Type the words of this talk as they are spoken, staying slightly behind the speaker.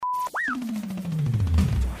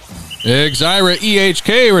Exira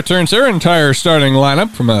EHK returns their entire starting lineup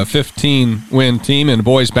from a 15-win team in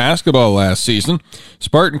boys basketball last season.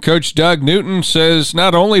 Spartan coach Doug Newton says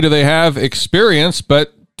not only do they have experience,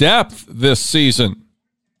 but depth this season.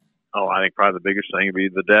 Oh, I think probably the biggest thing would be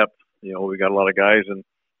the depth. You know, we got a lot of guys, and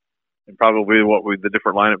probably the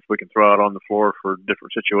different lineups we can throw out on the floor for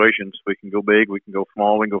different situations. We can go big, we can go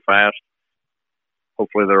small, we can go fast.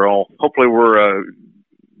 Hopefully we're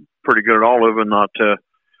pretty good at all of them, not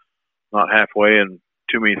halfway and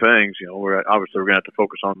too many things. You know, we're going to have to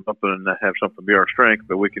focus on something and have something be our strength.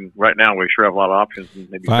 But right now we sure have a lot of options. And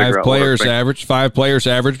maybe five players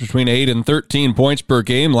average between 8 and 13 points per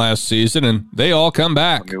game last season, and they all come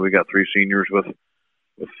back. I mean, we got 3 seniors with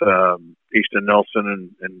Easton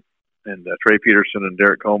Nelson and Trey Peterson and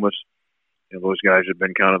Derek Comas. You know, those guys have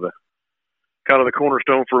been kind of the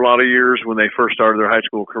cornerstone for a lot of years. When they first started their high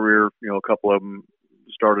school career, you know, a couple of them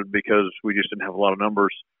started because we just didn't have a lot of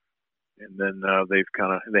numbers. And then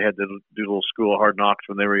they had to do a little school of hard knocks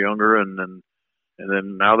when they were younger, and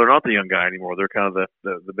then now they're not the young guy anymore. They're kind of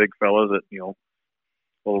the big fella that, you know,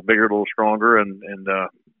 a little bigger, a little stronger, and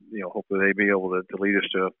you know, hopefully they be able to lead us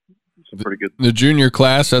to some pretty good. The junior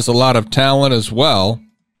class has a lot of talent as well.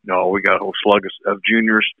 No, we got a whole slug of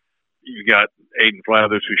juniors. You got Aiden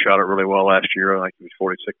Flathers, who shot it really well last year. I think he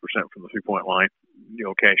was 46% from the 3-point line. You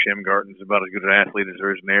know, Cash Emgarten's about as good an athlete as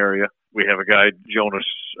there is in the area. We have a guy, Jonas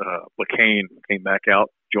LeCain, came back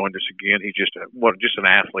out, joined us again. He's just an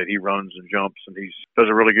athlete. He runs and jumps, and he does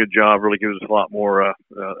a really good job. Really gives us a lot more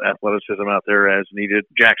athleticism out there as needed.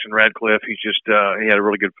 Jackson Radcliffe, he had a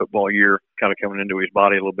really good football year, kind of coming into his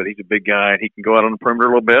body a little bit. He's a big guy, and he can go out on the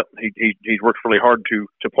perimeter a little bit. He's worked really hard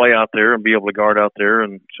to play out there and be able to guard out there,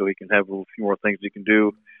 and so he can have a few more things he can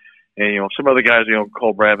do. And, you know, some other guys, you know,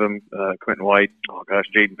 Cole Brabham, Quentin White,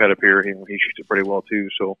 Jaden Pettipier, he shoots it pretty well too.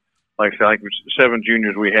 So, like I said, I think it's 7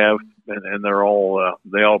 juniors we have, and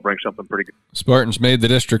they all bring something pretty good. Spartans made the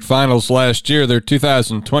district finals last year. Their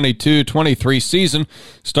 2022-23 season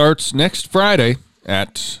starts next Friday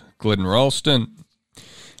at Glidden Ralston.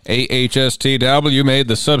 AHSTW made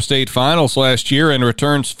the sub-state finals last year and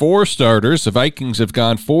returns 4 starters. The Vikings have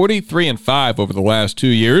gone 43-5 over the last 2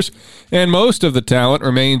 years, and most of the talent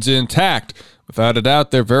remains intact. Without a doubt,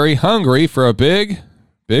 they're very hungry for a big,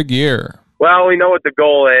 big year. Well, we know what the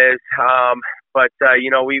goal is, but you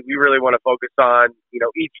know, we really want to focus on, you know,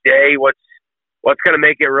 each day, what's going to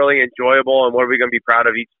make it really enjoyable, and what are we going to be proud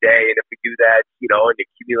of each day. And if we do that, you know, and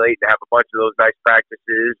accumulate and have a bunch of those nice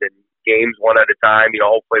practices and games one at a time, you know,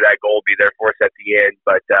 hopefully that goal will be there for us at the end.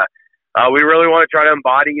 But we really want to try to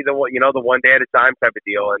embody the one day at a time type of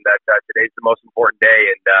deal, and that today's the most important day.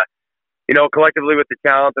 And you know, collectively with the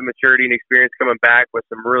talent, the maturity, and experience coming back with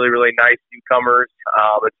some really, really nice newcomers,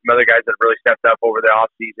 and some other guys that have really stepped up over the off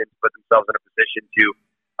season to put themselves in a position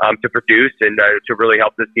to produce and to really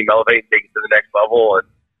help this team elevate and take it to the next level. And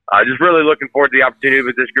just really looking forward to the opportunity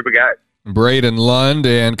with this group of guys. Braden Lund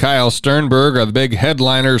and Kyle Sternberg are the big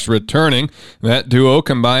headliners returning. That duo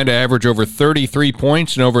combined to average over 33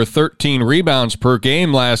 points and over 13 rebounds per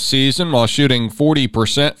game last season while shooting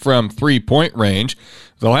 40% from three-point range.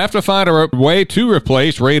 They'll have to find a way to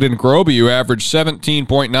replace Raiden Groby, who averaged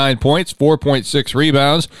 17.9 points, 4.6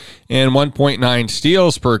 rebounds, and 1.9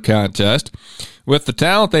 steals per contest. With the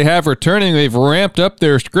talent they have returning, they've ramped up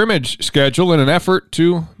their scrimmage schedule in an effort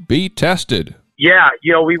to be tested. Yeah,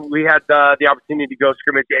 you know, we had the opportunity to go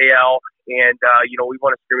scrimmage AL, and, you know, we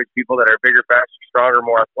want to scrimmage people that are bigger, faster, stronger,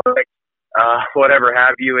 more athletic, whatever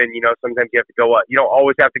have you. And, you know, sometimes you have to go up. You don't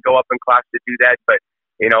always have to go up in class to do that, but,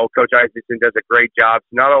 you know, Coach Isaacson does a great job.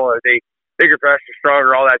 So not only are they bigger, faster,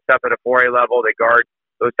 stronger, all that stuff at a 4A level, they guard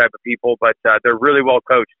those type of people, but they're really well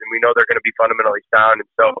coached, and we know they're going to be fundamentally sound. And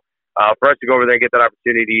so for us to go over there and get that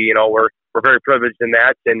opportunity, you know, we're very privileged in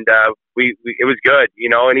that, and it was good. You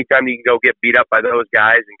know, anytime you can go get beat up by those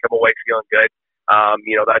guys and come away feeling good,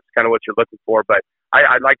 you know, that's kind of what you're looking for. But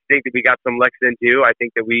I'd like to think that we got some licks in too. I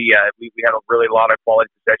think that we had a really lot of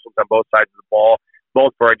quality possessions on both sides of the ball,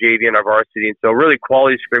 both for our JV and our varsity, and so really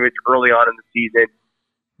quality scrimmage early on in the season.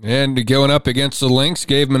 And going up against the Lynx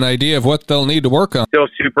gave them an idea of what they'll need to work on. Still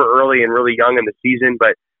super early and really young in the season,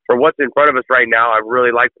 but for what's in front of us right now, I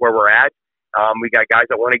really like where we're at. We got guys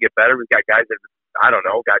that want to get better. We've got guys that, I don't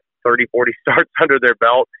know, got 30, 40 starts under their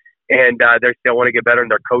belt, and they still want to get better, and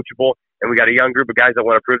they're coachable. And we got a young group of guys that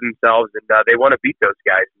want to prove themselves, and they want to beat those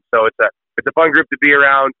guys. And so it's a fun group to be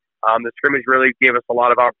around. The scrimmage really gave us a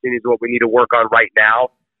lot of opportunities of what we need to work on right now,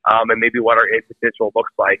 and maybe what our potential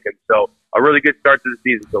looks like. And so a really good start to the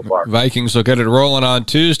season so far. Vikings will get it rolling on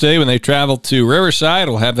Tuesday when they travel to Riverside.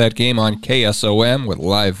 We'll have that game on KSOM with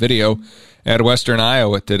live video at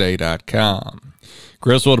westerniowatoday.com.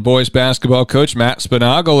 Griswold boys basketball coach Matt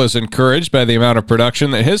Spinagle is encouraged by the amount of production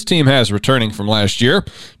that his team has returning from last year.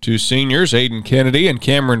 Two seniors, Aiden Kennedy and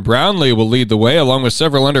Cameron Brownlee, will lead the way, along with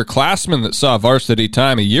several underclassmen that saw varsity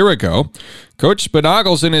time a year ago. Coach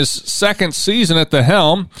Spinagle's in his second season at the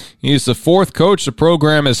helm. He's the fourth coach the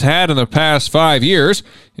program has had in the past 5 years.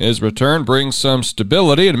 His return brings some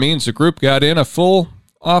stability and means the group got in a full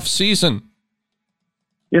off-season.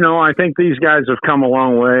 I think these guys have come a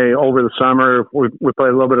long way over the summer. We played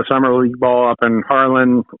a little bit of summer league ball up in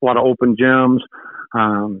Harlan, a lot of open gyms.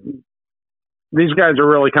 These guys are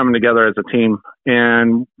really coming together as a team,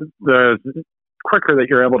 and the quicker that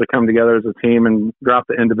you're able to come together as a team and drop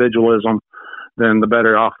the individualism, then the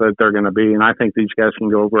better off that they're going to be. And I think these guys can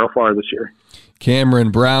go real far this year. Cameron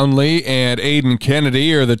Brownlee and Aiden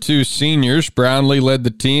Kennedy are the two seniors. Brownlee led the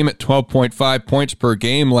team at 12.5 points per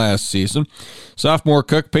game last season. Sophomore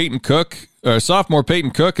Peyton Cook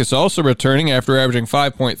is also returning after averaging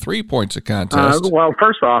 5.3 points a contest. Well,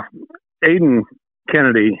 first off, Aiden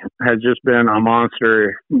Kennedy has just been a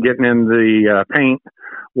monster getting in the paint,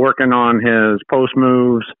 working on his post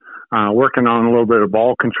moves, working on a little bit of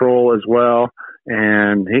ball control as well.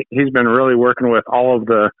 And he's been really working with all of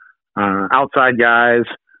the outside guys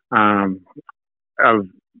of,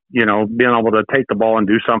 being able to take the ball and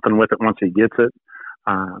do something with it once he gets it.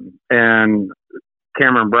 And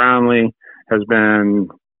Cameron Brownlee has been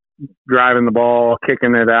driving the ball,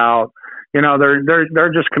 kicking it out.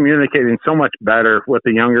 They're just communicating so much better with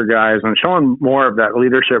the younger guys and showing more of that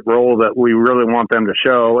leadership role that we really want them to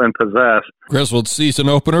show and possess. Griswold's season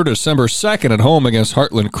opener, December 2nd at home against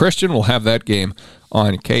Heartland Christian. We'll have that game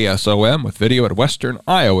on KSOM with video at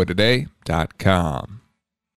westerniowatoday.com.